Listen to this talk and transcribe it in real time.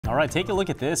All right, take a look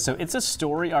at this. So it's a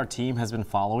story our team has been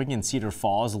following in Cedar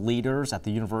Falls. Leaders at the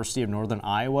University of Northern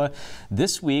Iowa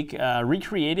this week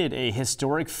recreated a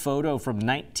historic photo from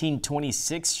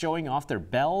 1926 showing off their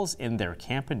bells in their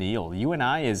campanile.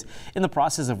 UNI is in the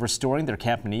process of restoring their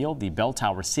campanile, the bell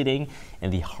tower sitting in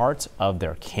the heart of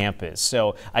their campus.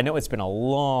 So I know it's been a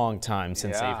long time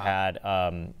since they've had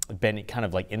been kind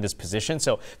of like in this position.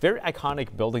 So very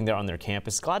iconic building there on their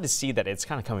campus. Glad to see that it's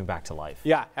kind of coming back to life.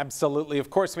 Yeah, absolutely. Of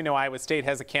course, we know Iowa State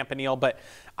has a campanile, but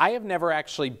I have never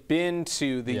actually been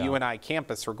to the UNI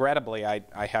campus. Regrettably,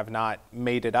 I have not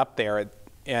made it up there.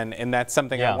 And that's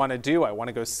something I want to do. I want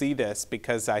to go see this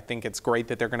because I think it's great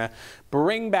that they're going to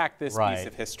bring back this piece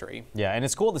of history. Yeah, and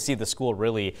it's cool to see the school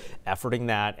really efforting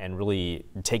that and really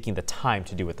taking the time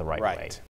to do it the right way.